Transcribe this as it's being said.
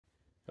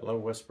Hello,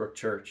 Westbrook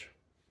Church.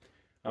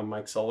 I'm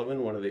Mike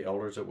Sullivan, one of the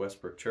elders at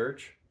Westbrook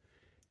Church,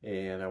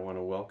 and I want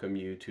to welcome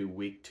you to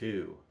week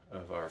 2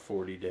 of our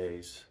 40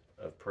 days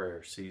of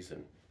prayer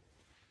season.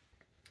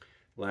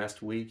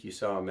 Last week you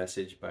saw a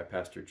message by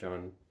Pastor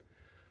John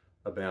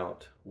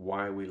about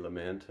why we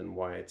lament and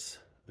why it's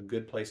a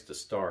good place to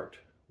start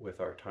with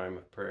our time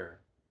of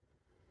prayer.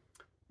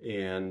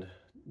 And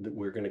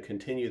we're going to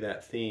continue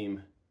that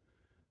theme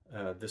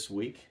this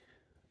week,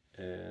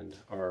 and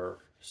our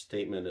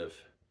statement of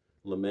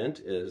lament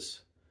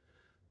is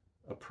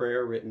a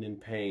prayer written in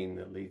pain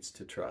that leads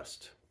to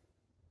trust.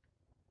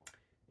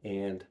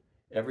 And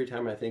every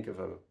time I think of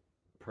a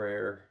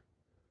prayer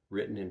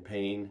written in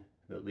pain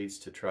that leads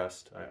to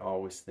trust, I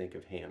always think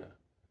of Hannah,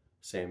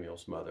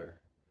 Samuel's mother.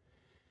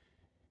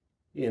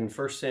 In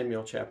 1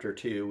 Samuel chapter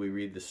 2, we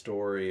read the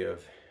story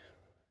of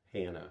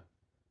Hannah,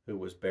 who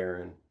was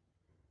barren,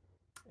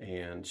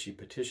 and she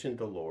petitioned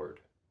the Lord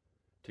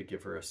to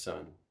give her a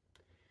son.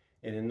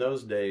 And in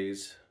those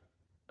days,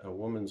 a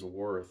woman's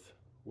worth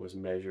was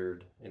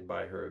measured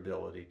by her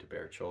ability to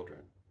bear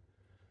children.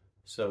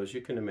 So as you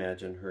can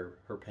imagine,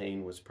 her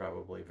pain was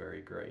probably very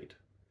great.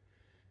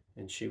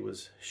 And she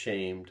was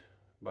shamed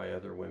by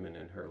other women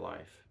in her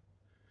life.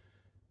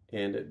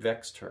 And it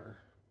vexed her.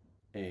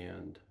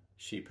 And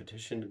she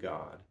petitioned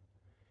God.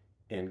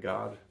 And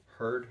God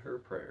heard her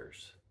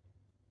prayers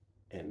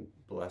and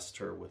blessed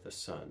her with a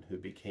son who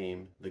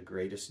became the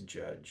greatest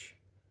judge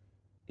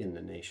in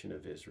the nation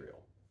of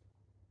Israel.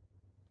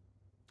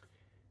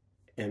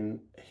 And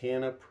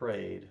Hannah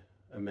prayed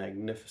a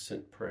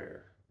magnificent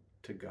prayer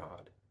to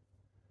God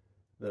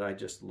that I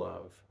just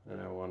love,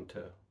 and I want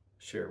to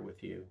share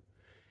with you.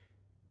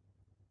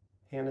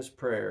 Hannah's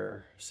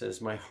prayer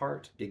says, "My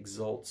heart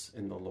exults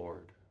in the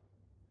Lord.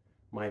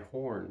 My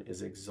horn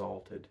is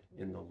exalted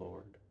in the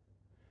Lord.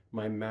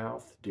 My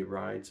mouth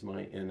derides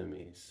my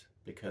enemies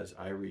because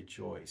I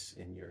rejoice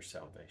in your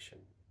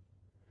salvation.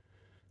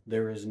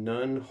 There is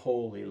none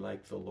holy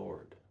like the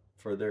Lord,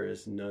 for there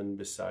is none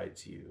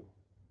besides you.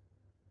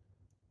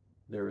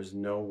 There is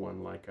no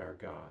one like our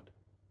God.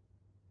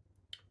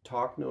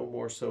 Talk no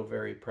more so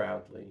very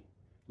proudly.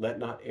 Let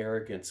not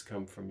arrogance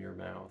come from your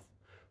mouth.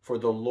 For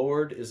the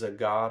Lord is a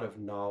God of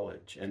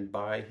knowledge, and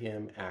by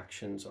him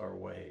actions are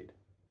weighed.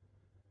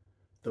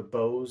 The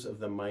bows of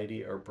the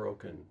mighty are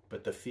broken,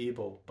 but the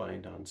feeble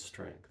bind on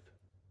strength.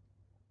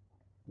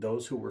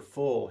 Those who were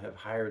full have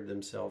hired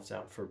themselves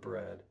out for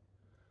bread,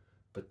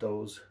 but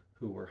those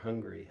who were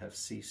hungry have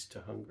ceased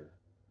to hunger.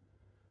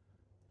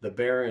 The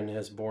barren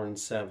has borne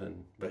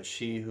 7, but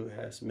she who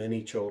has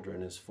many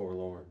children is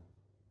forlorn.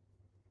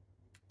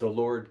 The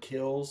Lord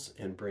kills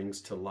and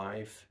brings to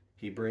life.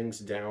 He brings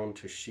down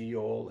to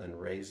Sheol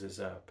and raises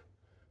up.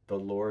 The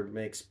Lord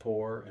makes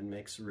poor and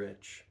makes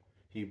rich.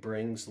 He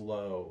brings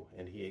low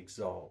and he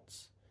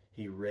exalts.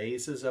 He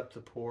raises up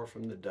the poor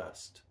from the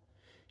dust.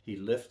 He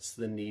lifts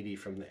the needy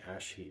from the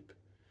ash heap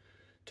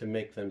to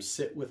make them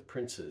sit with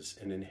princes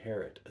and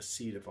inherit a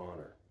seat of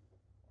honor.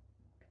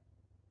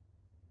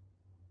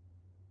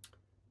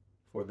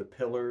 For the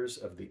pillars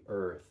of the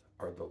earth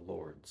are the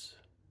Lord's,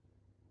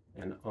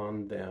 and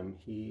on them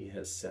he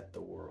has set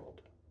the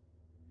world.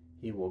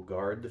 He will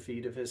guard the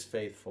feet of his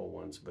faithful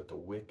ones, but the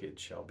wicked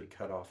shall be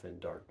cut off in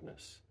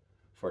darkness,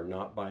 for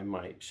not by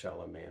might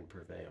shall a man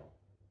prevail.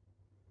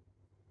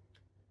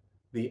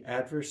 The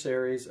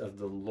adversaries of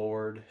the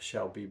Lord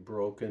shall be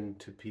broken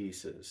to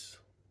pieces.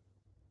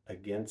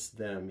 Against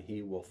them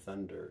he will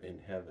thunder in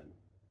heaven.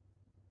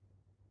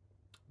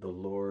 The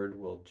Lord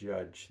will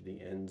judge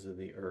the ends of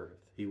the earth.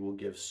 He will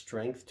give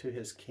strength to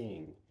his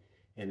king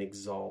and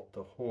exalt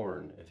the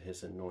horn of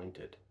his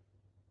anointed.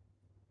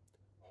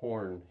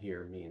 Horn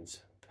here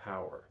means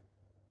power.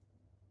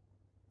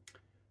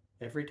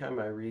 Every time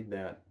I read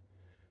that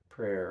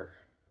prayer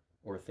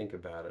or think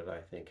about it, I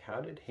think, how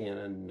did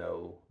Hannah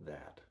know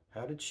that?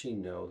 How did she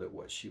know that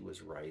what she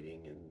was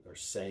writing or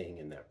saying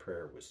in that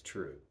prayer was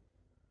true?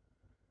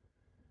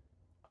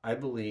 I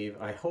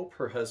hope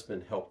her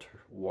husband helped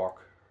her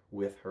walk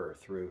with her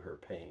through her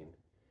pain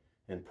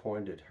and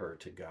pointed her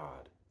to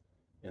God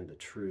and the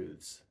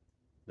truths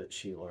that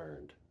she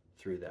learned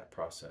through that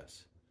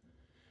process.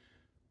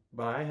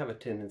 But I have a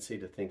tendency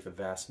to think the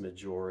vast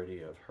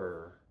majority of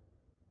her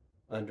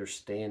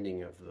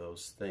understanding of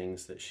those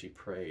things that she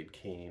prayed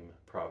came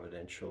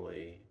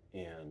providentially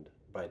and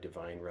by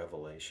divine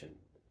revelation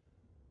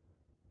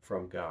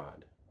from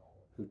God,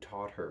 who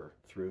taught her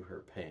through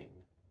her pain.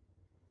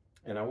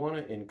 And I want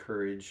to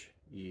encourage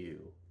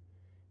you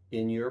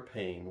in your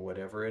pain,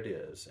 whatever it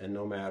is, and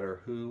no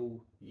matter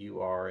who you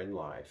are in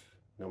life,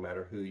 no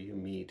matter who you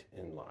meet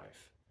in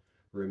life,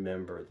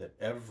 remember that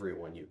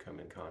everyone you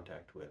come in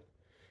contact with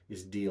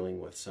is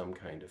dealing with some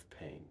kind of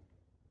pain.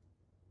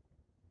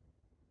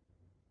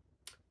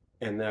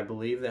 And I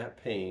believe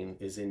that pain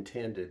is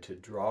intended to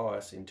draw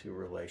us into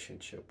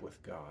relationship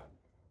with God,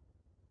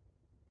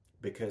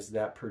 because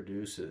that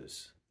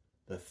produces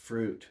the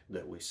fruit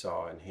that we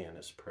saw in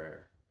Hannah's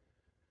prayer.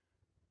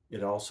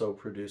 It also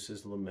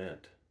produces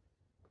lament,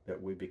 that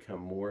we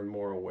become more and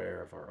more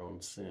aware of our own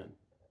sin.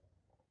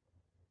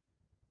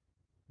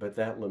 But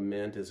that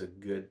lament is a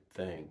good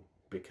thing,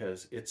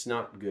 because it's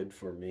not good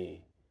for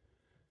me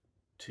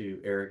to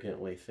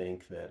arrogantly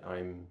think that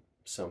I'm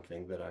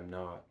something that I'm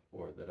not,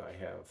 or that I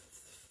have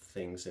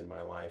things in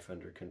my life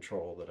under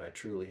control that I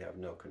truly have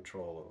no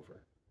control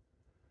over.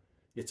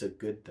 It's a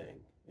good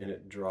thing, and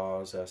it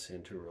draws us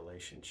into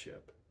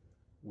relationship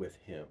with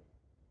Him.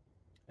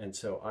 And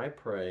so I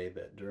pray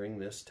that during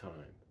this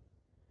time,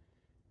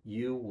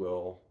 you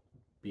will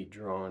be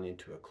drawn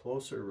into a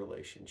closer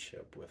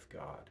relationship with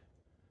God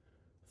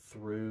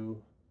through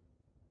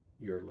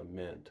your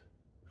lament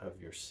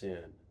of your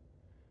sin,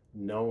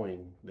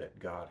 knowing that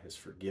God has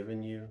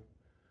forgiven you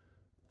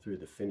through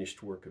the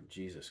finished work of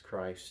Jesus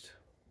Christ,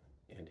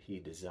 and He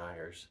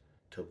desires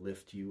to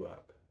lift you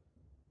up.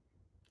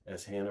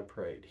 As Hannah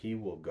prayed, He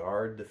will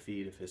guard the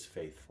feet of His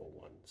faithful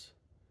ones,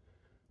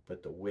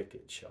 but the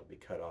wicked shall be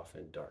cut off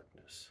in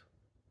darkness.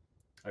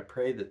 I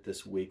pray that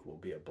this week will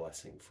be a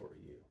blessing for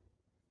you.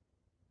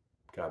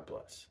 God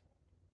bless.